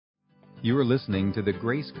You are listening to the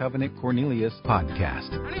Grace Covenant Cornelius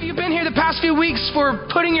podcast. How many of you been here the past few weeks for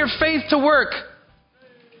putting your faith to work?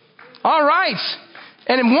 All right.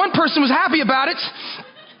 And one person was happy about it.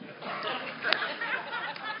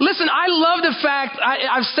 Listen, I love the fact,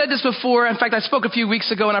 I've said this before. In fact, I spoke a few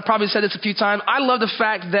weeks ago, and I probably said this a few times. I love the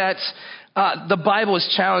fact that the Bible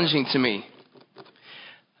is challenging to me.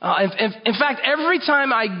 In fact, every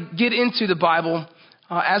time I get into the Bible,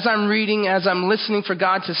 as I'm reading, as I'm listening for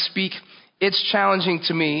God to speak, it's challenging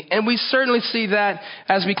to me. And we certainly see that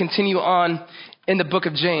as we continue on in the book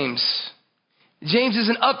of James. James is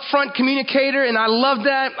an upfront communicator, and I love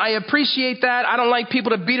that. I appreciate that. I don't like people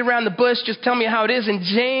to beat around the bush. Just tell me how it is. And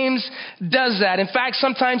James does that. In fact,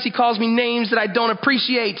 sometimes he calls me names that I don't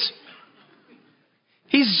appreciate.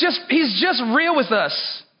 He's just real with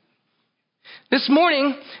us. This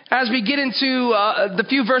morning, as we get into the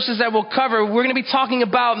few verses that we'll cover, we're going to be talking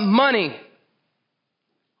about money.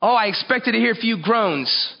 Oh, I expected to hear a few groans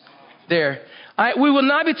there. We will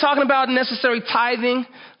not be talking about necessarily tithing,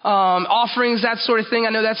 offerings, that sort of thing. I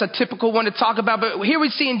know that's a typical one to talk about, but here we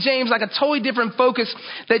see in James like a totally different focus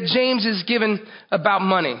that James is given about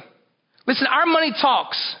money. Listen, our money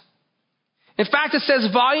talks. In fact, it says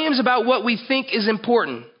volumes about what we think is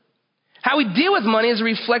important. How we deal with money is a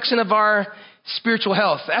reflection of our spiritual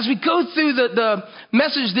health. As we go through the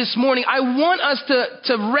message this morning, I want us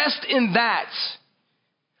to rest in that.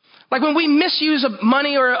 Like when we misuse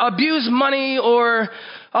money or abuse money or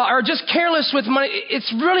are just careless with money,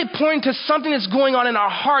 it's really pointing to something that's going on in our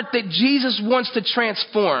heart that Jesus wants to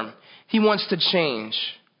transform. He wants to change.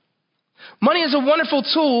 Money is a wonderful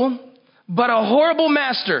tool, but a horrible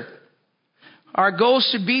master. Our goal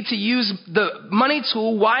should be to use the money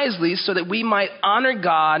tool wisely so that we might honor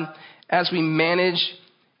God as we manage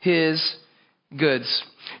his goods.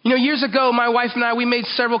 You know, years ago, my wife and I, we made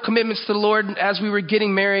several commitments to the Lord as we were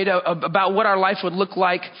getting married about what our life would look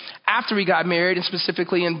like after we got married, and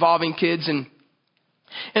specifically involving kids. And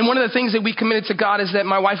one of the things that we committed to God is that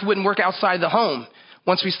my wife wouldn't work outside the home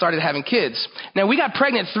once we started having kids. Now, we got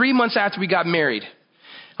pregnant 3 months after we got married.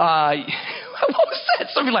 What was that?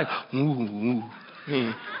 Somebody like, ooh.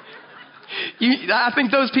 I think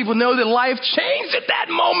those people know that life changed at that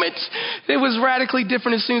moment. It was radically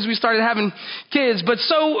different as soon as we started having kids. But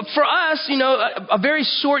so for us, you know, a very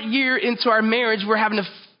short year into our marriage, we're having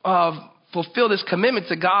to fulfill this commitment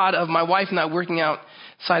to God of my wife not working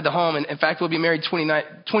outside the home. And in fact, we'll be married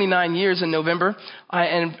 29 years in November.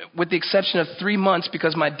 And with the exception of 3 months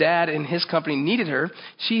because my dad and his company needed her,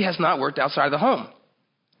 she has not worked outside of the home.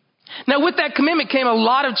 Now, with that commitment came a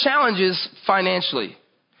lot of challenges financially.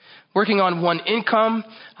 Working on one income.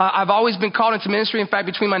 I've always been called into ministry. In fact,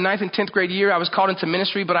 between my 9th and 10th grade year, I was called into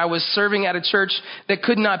ministry, but I was serving at a church that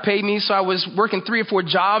could not pay me. So I was working 3 or 4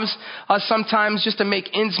 jobs, sometimes just to make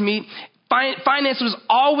ends meet. Finance was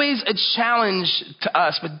always a challenge to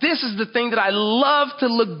us, but this is the thing that I love to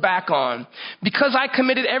look back on. Because I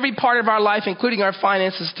committed every part of our life, including our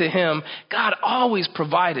finances, to him, God always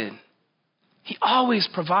provided. He always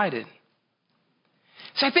provided.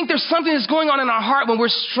 So I think there's something that's going on in our heart when we're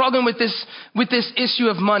struggling with this issue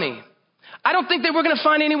of money. I don't think that we're going to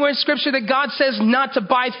find anywhere in Scripture that God says not to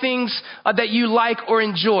buy things that you like or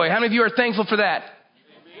enjoy. How many of you are thankful for that?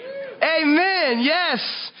 Amen. Yes.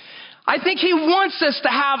 I think he wants us to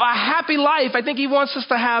have a happy life. I think he wants us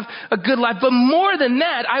to have a good life. But more than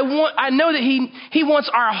that, I know that he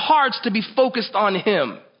wants our hearts to be focused on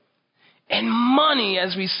him. And money,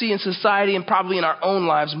 as we see in society and probably in our own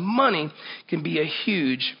lives, money can be a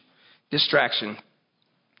huge distraction.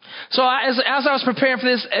 So as I was preparing for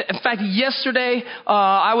this, in fact, yesterday,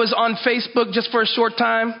 I was on Facebook just for a short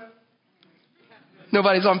time.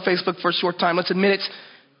 Nobody's on Facebook for a short time, let's admit it.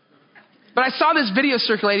 But I saw this video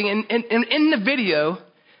circulating, and in the video,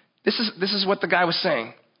 this is what the guy was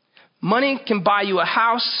saying. Money can buy you a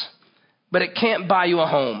house, but it can't buy you a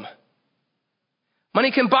home. Money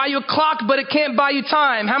can buy you a clock, but it can't buy you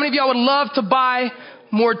time. How many of y'all would love to buy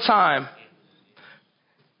more time?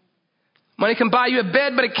 Money can buy you a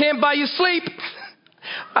bed, but it can't buy you sleep.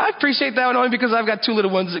 I appreciate that one only because I've got 2 little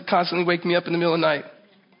ones that constantly wake me up in the middle of the night.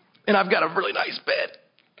 And I've got a really nice bed.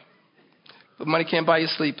 But money can't buy you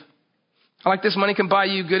sleep. I like this. Money can buy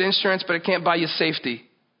you good insurance, but it can't buy you safety.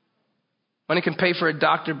 Money can pay for a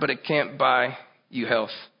doctor, but it can't buy you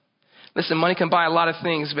health. Listen, money can buy a lot of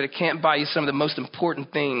things, but it can't buy you some of the most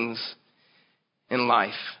important things in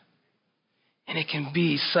life. And it can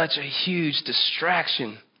be such a huge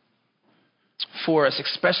distraction for us,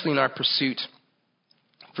 especially in our pursuit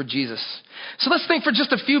for Jesus. So let's think for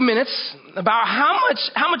just a few minutes about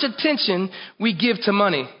how much attention we give to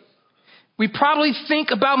money. We probably think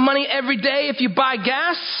about money every day if you buy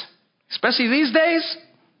gas. especially these days.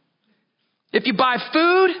 If you buy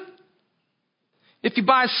food, if you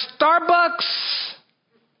buy Starbucks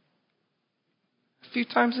a few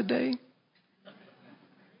times a day,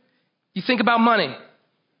 you think about money.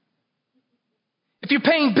 If you're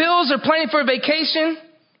paying bills or planning for a vacation,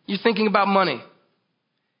 you're thinking about money.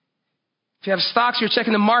 If you have stocks, you're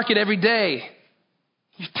checking the market every day.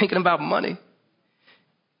 You're thinking about money.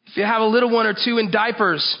 If you have a little one or two in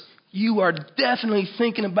diapers, you are definitely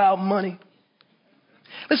thinking about money.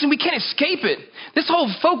 Listen, we can't escape it. This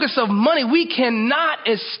whole focus of money, we cannot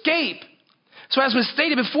escape. So as was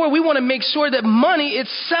stated before, we want to make sure that money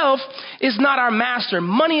itself is not our master.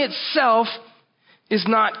 Money itself is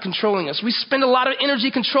not controlling us. We spend a lot of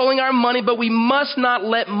energy controlling our money, but we must not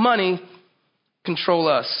let money control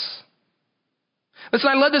us. Listen,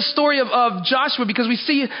 I love the story of Joshua because we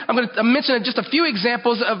see, I'm going to mention just a few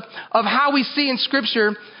examples of how we see in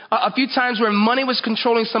Scripture a few times where money was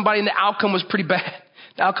controlling somebody and the outcome was pretty bad.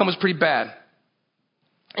 The outcome was pretty bad.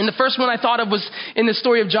 And the first one I thought of was in the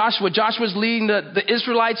story of Joshua. Joshua's leading the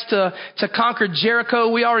Israelites to conquer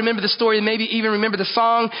Jericho. We all remember the story, maybe even remember the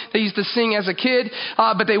song they used to sing as a kid.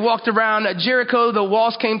 But they walked around Jericho, the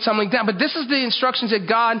walls came tumbling down. But this is the instructions that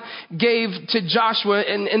God gave to Joshua.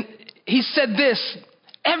 And he said this: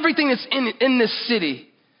 everything that's in this city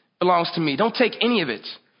belongs to me. Don't take any of it.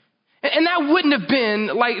 And that wouldn't have been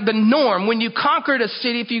like the norm. When you conquered a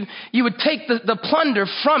city, if you would take the plunder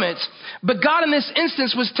from it. But God in this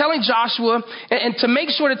instance was telling Joshua and to make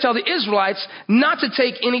sure to tell the Israelites not to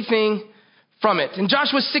take anything from it. In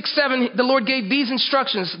Joshua 6:7, the Lord gave these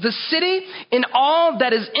instructions. The city and all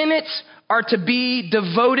that is in it are to be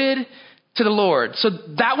devoted to the Lord. So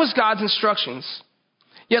that was God's instructions.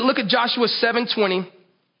 Yet look at Joshua 7:20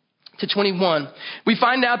 to 21. We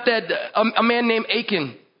find out that a man named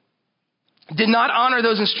Achan did not honor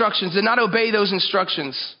those instructions, did not obey those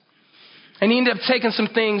instructions. And he ended up taking some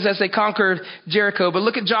things as they conquered Jericho. But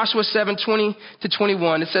look at Joshua 7:20 to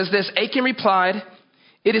 21. It says this: Achan replied,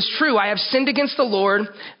 "It is true, I have sinned against the Lord,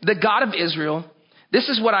 the God of Israel. This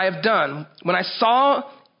is what I have done. When I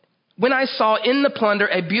saw in the plunder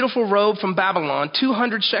a beautiful robe from Babylon,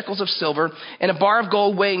 200 shekels of silver, and a bar of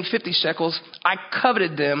gold weighing 50 shekels, I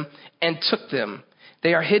coveted them and took them.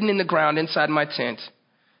 They are hidden in the ground inside my tent,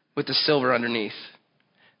 with the silver underneath."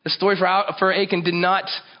 The story for Achan did not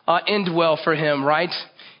end well for him, right?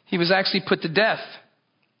 He was actually put to death.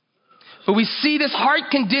 But we see this heart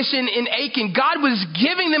condition in Achan. God was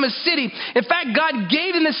giving them a city. In fact, God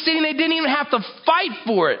gave them the city and they didn't even have to fight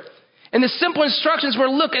for it. And the simple instructions were,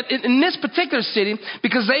 look, in this particular city,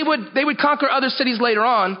 because they would conquer other cities later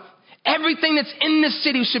on, everything that's in this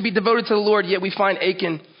city should be devoted to the Lord. Yet we find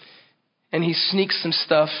Achan and he sneaks some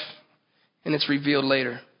stuff and it's revealed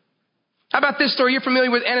later. How about this story? You're familiar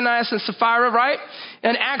with Ananias and Sapphira, right?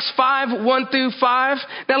 In Acts 5:1-5.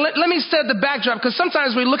 Now, let me set the backdrop, because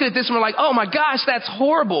sometimes we look at this and we're like, oh my gosh, that's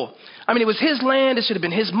horrible. I mean, it was his land. It should have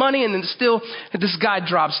been his money. And then still this guy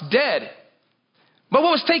drops dead. But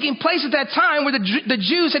what was taking place at that time were the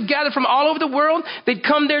Jews had gathered from all over the world. They'd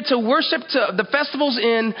come there to worship to the festivals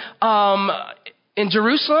in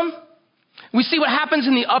Jerusalem. We see what happens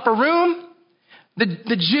in the upper room.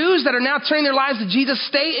 The Jews that are now turning their lives to Jesus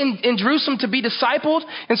stay in Jerusalem to be discipled.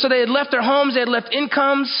 And so they had left their homes, they had left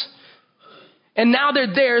incomes. And now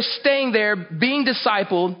they're there, staying there, being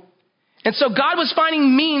discipled. And so God was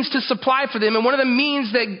finding means to supply for them. And one of the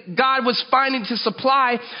means that God was finding to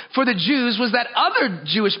supply for the Jews was that other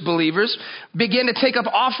Jewish believers began to take up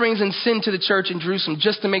offerings and send to the church in Jerusalem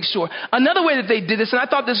just to make sure. Another way that they did this, and I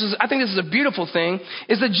think this is a beautiful thing,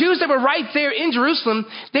 is the Jews that were right there in Jerusalem,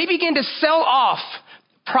 they began to sell off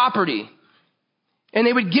property. And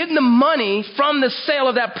they would give the money from the sale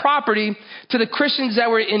of that property to the Christians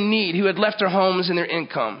that were in need, who had left their homes and their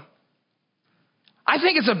income. I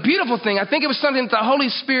think it's a beautiful thing. I think it was something that the Holy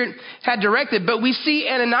Spirit had directed. But we see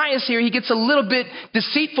Ananias here. He gets a little bit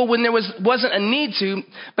deceitful when there wasn't a need to.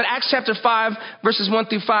 But Acts chapter 5, verses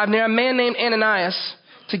 1-5. Now a man named Ananias,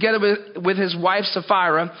 together with his wife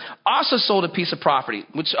Sapphira, also sold a piece of property,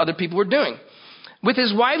 which other people were doing. With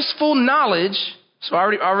his wife's full knowledge, so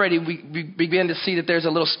already we begin to see that there's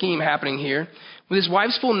a little scheme happening here. With his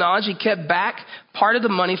wife's full knowledge, he kept back part of the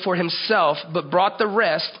money for himself, but brought the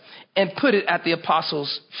rest and put it at the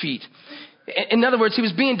apostles' feet. In other words, he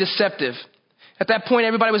was being deceptive. At that point,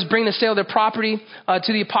 everybody was bringing the sale of their property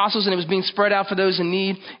to the apostles, and it was being spread out for those in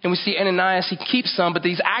need. And we see Ananias, he keeps some, but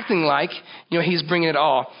he's acting like, he's bringing it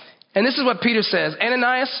all. And this is what Peter says: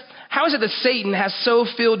 Ananias, how is it that Satan has so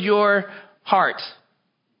filled your heart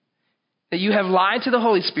that you have lied to the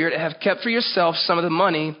Holy Spirit and have kept for yourself some of the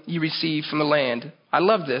money you received from the land? I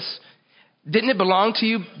love this. Didn't it belong to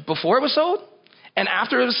you before it was sold? And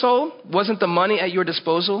after it was sold, wasn't the money at your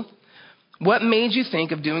disposal? What made you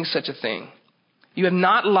think of doing such a thing? You have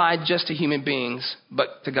not lied just to human beings,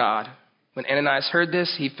 but to God. When Ananias heard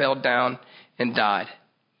this, he fell down and died.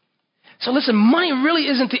 So listen, money really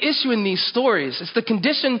isn't the issue in these stories. It's the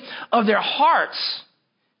condition of their hearts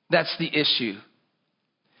that's the issue.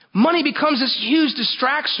 Money becomes this huge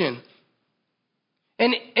distraction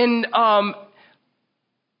and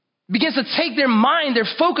begins to take their mind, their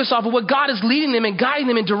focus off of what God is leading them and guiding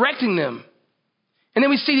them and directing them. And then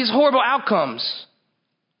we see these horrible outcomes.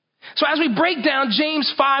 So as we break down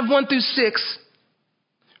James 5, 1 through 6,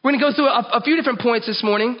 we're going to go through a few different points this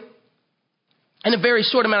morning in a very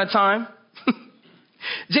short amount of time.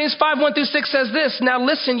 James 5, 1 through 6 says this, "Now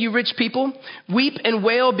listen, you rich people, weep and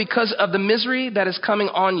wail because of the misery that is coming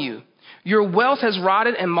on you. Your wealth has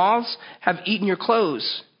rotted and moths have eaten your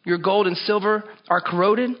clothes. Your gold and silver are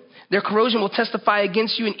corroded. Their corrosion will testify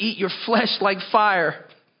against you and eat your flesh like fire."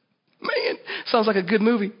 Man, sounds like a good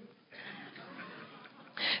movie.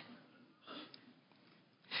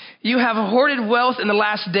 "You have hoarded wealth in the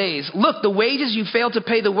last days. Look, the wages you failed to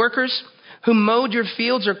pay the workers who mowed your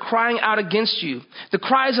fields are crying out against you. The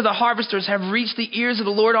cries of the harvesters have reached the ears of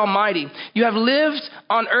the Lord Almighty. You have lived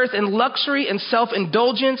on earth in luxury and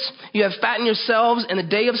self-indulgence. You have fattened yourselves in the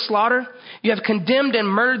day of slaughter. You have condemned and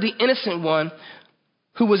murdered the innocent one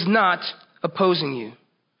who was not opposing you."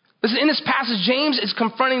 Listen, in this passage, James is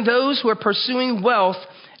confronting those who are pursuing wealth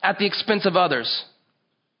at the expense of others.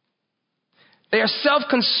 They are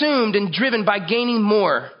self-consumed and driven by gaining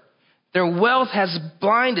more. Their wealth has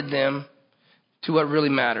blinded them to what really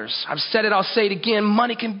matters. I've said it, I'll say it again.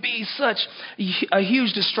 Money can be such a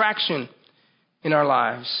huge distraction in our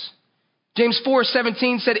lives. James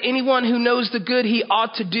 4:17 said, "Anyone who knows the good he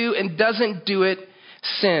ought to do and doesn't do it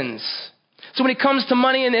sins." So when it comes to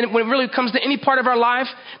money and when it really comes to any part of our life,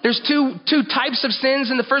 there's two types of sins.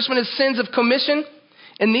 And the first one is sins of commission.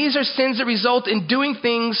 And these are sins that result in doing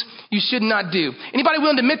things you should not do. Anybody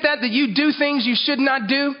willing to admit that you do things you should not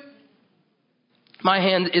do? My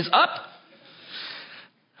hand is up.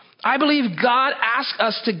 I believe God asks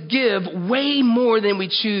us to give way more than we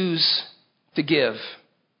choose to give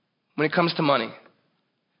when it comes to money.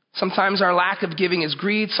 Sometimes our lack of giving is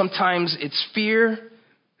greed. Sometimes it's fear.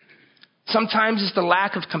 Sometimes it's the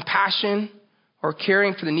lack of compassion or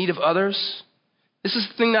caring for the need of others. This is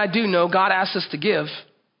the thing that I do know. God asks us to give.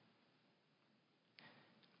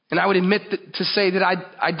 And I would admit to say that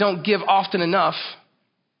I don't give often enough.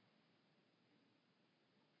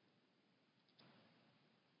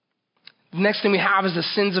 The next thing we have is the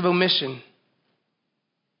sins of omission.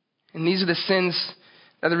 And these are the sins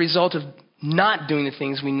that are the result of not doing the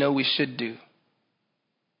things we know we should do.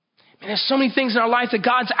 And there's so many things in our life that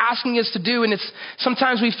God's asking us to do, and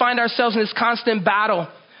sometimes we find ourselves in this constant battle,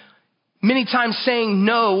 many times saying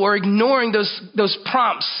no or ignoring those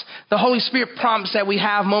prompts, the Holy Spirit prompts that we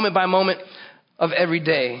have moment by moment of every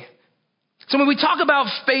day. So when we talk about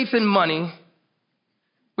faith and money,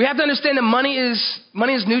 we have to understand that money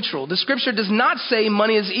is neutral. The scripture does not say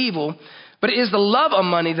money is evil, but it is the love of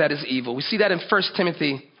money that is evil. We see that in 1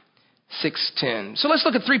 Timothy 6:10. So let's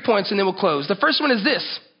look at 3 points and then we'll close. The first one is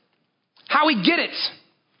this: how we get it.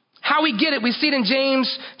 How we get it. We see it in James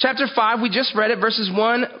chapter 5. We just read it, verses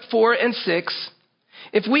 1, 4, and 6.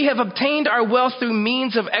 "If we have obtained our wealth through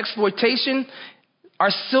means of exploitation,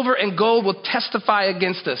 our silver and gold will testify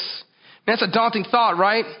against us." That's a daunting thought,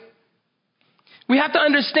 right? We have to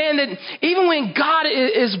understand that even when God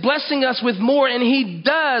is blessing us with more, and he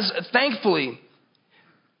does, thankfully,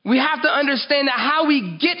 we have to understand that how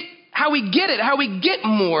we get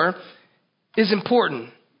more is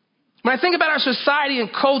important. When I think about our society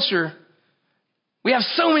and culture, we have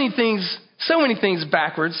so many things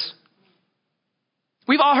backwards.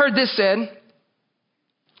 We've all heard this said: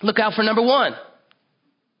 look out for number one.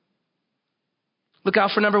 Look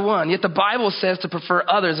out for number one. Yet the Bible says to prefer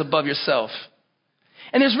others above yourself.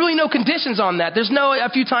 And there's really no conditions on that. There's no a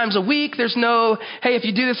few times a week. There's no, hey, if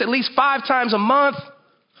you do this at least 5 times a month.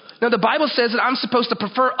 No, the Bible says that I'm supposed to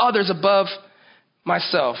prefer others above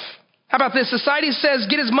myself. How about this? Society says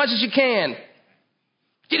get as much as you can.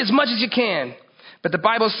 Get as much as you can. But the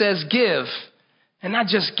Bible says give. And not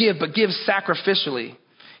just give, but give sacrificially.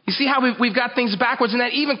 You see how we've got things backwards, and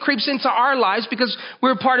that even creeps into our lives because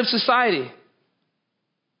we're a part of society.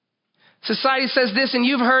 Society says this, and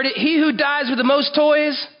you've heard it: he who dies with the most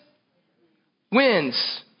toys wins.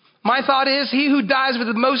 My thought is, he who dies with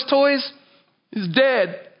the most toys is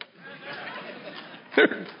dead.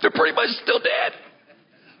 They're pretty much still dead.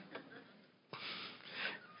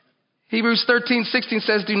 Hebrews 13:16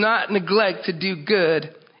 says, "Do not neglect to do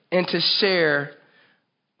good and to share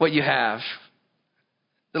what you have.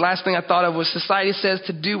 The last thing I thought of was society says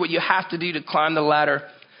to do what you have to do to climb the ladder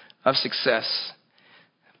of success.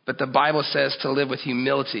 But the Bible says to live with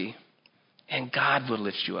humility, and God will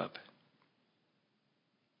lift you up.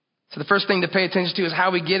 So the first thing to pay attention to is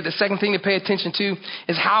how we get it. The second thing to pay attention to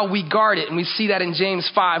is how we guard it. And we see that in James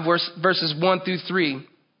 5, verses 1 through 3.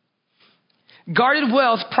 Guarded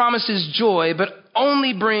wealth promises joy, but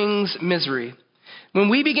only brings misery. When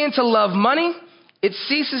we begin to love money, it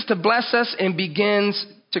ceases to bless us and begins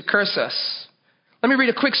to curse us. Let me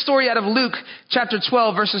read a quick story out of Luke chapter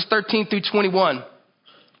 12, verses 13 through 21.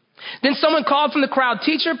 Then someone called from the crowd,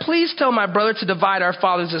 "Teacher, please tell my brother to divide our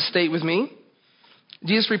father's estate with me."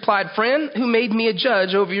 Jesus replied, "Friend, who made me a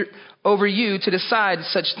judge over you to decide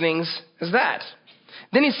such things as that?"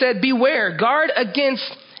 Then he said, "Beware, guard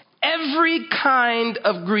against every kind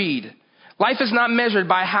of greed. Life is not measured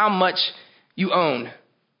by how much you own."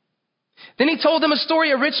 Then he told them a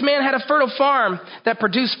story. A rich man had a fertile farm that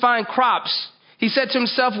produced fine crops. He said to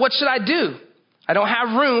himself, "What should I do? I don't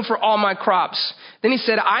have room for all my crops." Then he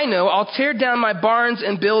said, "I know, I'll tear down my barns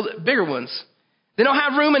and build bigger ones. Then I'll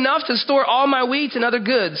have room enough to store all my wheat and other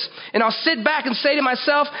goods. And I'll sit back and say to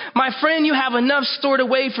myself, 'My friend, you have enough stored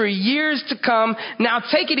away for years to come. Now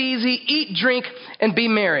take it easy, eat, drink, and be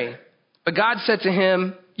merry.' But God said to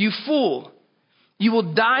him, 'You fool, you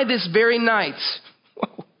will die this very night.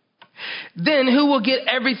 Then who will get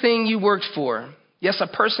everything you worked for?' Yes, a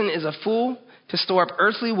person is a fool to store up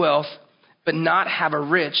earthly wealth, but not have a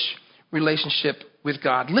rich relationship with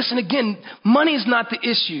God." Listen again, money is not the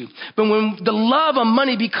issue. But when the love of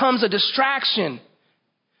money becomes a distraction,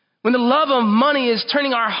 when the love of money is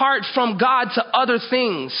turning our heart from God to other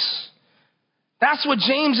things, that's what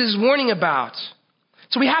James is warning about.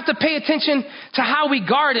 So we have to pay attention to how we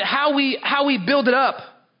guard it, how we build it up.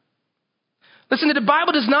 Listen, the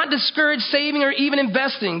Bible does not discourage saving or even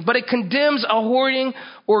investing, but it condemns a hoarding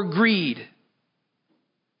or greed.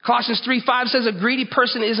 Colossians 3:5 says a greedy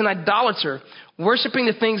person is an idolater, worshiping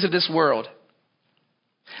the things of this world.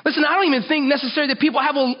 Listen, I don't even think necessarily that people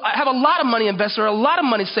have a lot of money invested or a lot of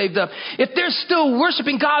money saved up. If they're still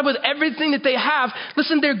worshiping God with everything that they have,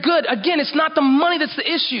 listen, they're good. Again, it's not the money that's the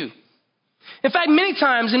issue. In fact, many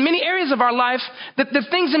times in many areas of our life, the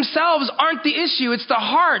things themselves aren't the issue. It's the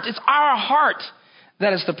heart. It's our heart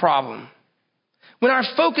that is the problem. When our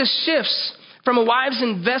focus shifts from a wise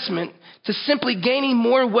investment to simply gaining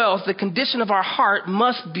more wealth, the condition of our heart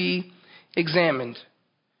must be examined.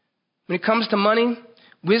 When it comes to money,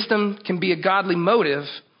 wisdom can be a godly motive,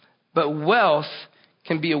 but wealth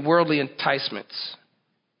can be a worldly enticement.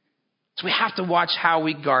 So we have to watch how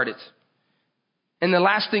we guard it. And the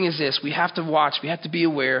last thing is this: we have to be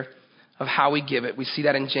aware of how we give it. We see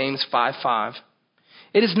that in James 5:5.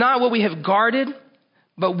 It is not what we have guarded,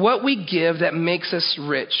 but what we give that makes us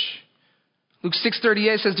rich. Luke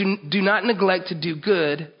 6:38 says, do not neglect to do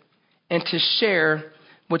good and to share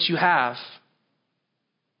what you have.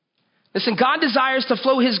 Listen, God desires to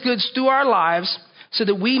flow his goods through our lives so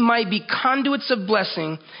that we might be conduits of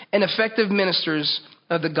blessing and effective ministers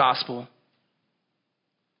of the gospel.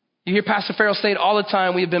 You hear Pastor Farrell say it all the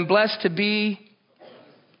time. We have been blessed to be.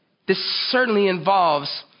 This certainly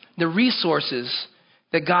involves the resources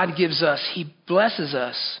that God gives us. He blesses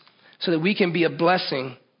us so that we can be a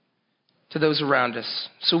blessing to those around us.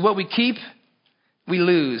 So what we keep, we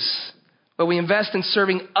lose. But we invest in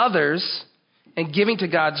serving others and giving to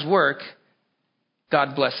God's work,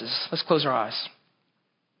 God blesses. Let's close our eyes.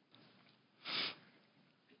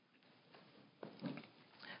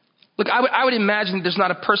 Look, I would imagine there's not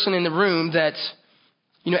a person in the room that,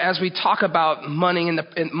 as we talk about money and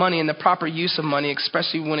the proper use of money,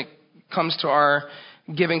 especially when it comes to our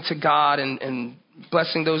giving to God and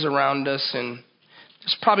blessing those around us, and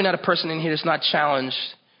there's probably not a person in here that's not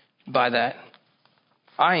challenged by that.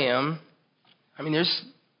 I am. If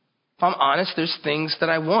I'm honest, there's things that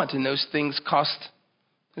I want, and those things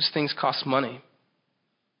cost money.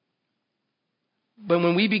 But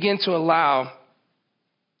when we begin to allow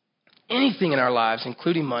anything in our lives,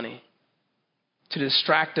 including money, to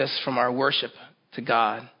distract us from our worship to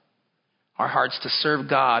God, our hearts to serve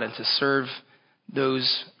God and to serve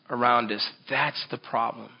those around us, that's the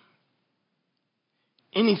problem.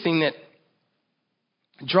 Anything that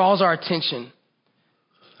draws our attention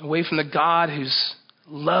away from the God who's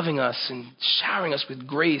loving us and showering us with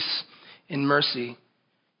grace and mercy,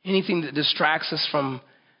 anything that distracts us from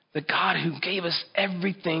the God who gave us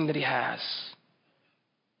everything that he has.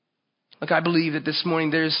 Look, I believe that this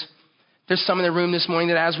morning there's some in the room this morning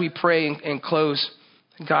that as we pray and close,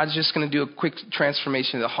 God's just going to do a quick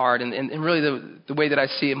transformation of the heart. And really the way that I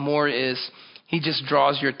see it more is He just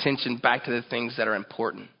draws your attention back to the things that are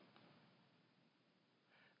important.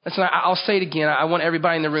 Listen, I'll say it again. I want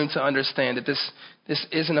everybody in the room to understand that this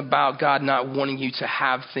isn't about God not wanting you to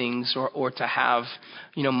have things or to have,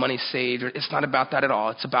 money saved. It's not about that at all.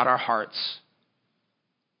 It's about our hearts.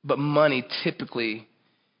 But money typically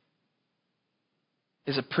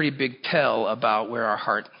is a pretty big tell about where our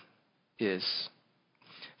heart is.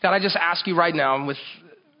 God, I just ask you right now, with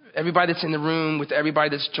everybody that's in the room, with everybody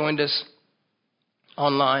that's joined us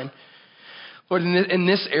online, Lord, in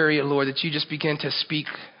this area, Lord, that you just begin to speak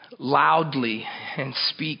loudly and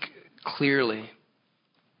speak clearly.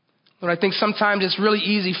 Lord, I think sometimes it's really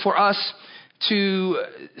easy for us to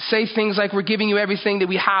say things like we're giving you everything that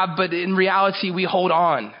we have, but in reality, we hold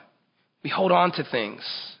on. We hold on to things.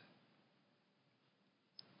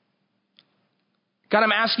 God,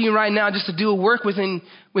 I'm asking you right now just to do a work within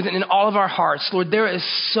all of our hearts. Lord, there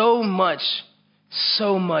is so much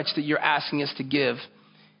that you're asking us to give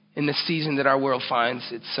in the season that our world finds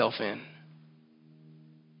itself in.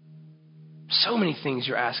 So many things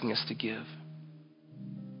you're asking us to give.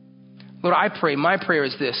 Lord, I pray, my prayer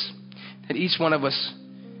is this, that each one of us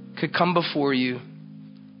could come before you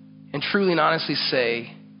and truly and honestly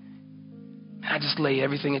say, I just lay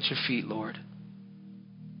everything at your feet, Lord.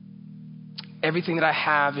 Everything that I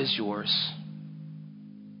have is yours.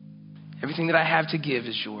 Everything that I have to give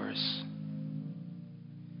is yours.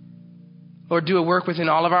 Lord, do a work within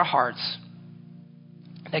all of our hearts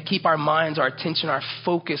that keep our minds, our attention, our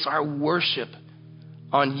focus, our worship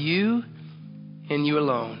on you and you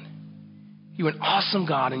alone. You are an awesome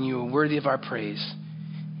God and you are worthy of our praise.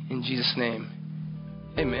 In Jesus' name,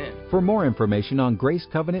 amen. For more information on Grace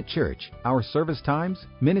Covenant Church, our service times,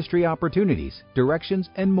 ministry opportunities, directions,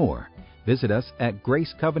 and more, visit us at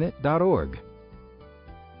gracecovenant.org.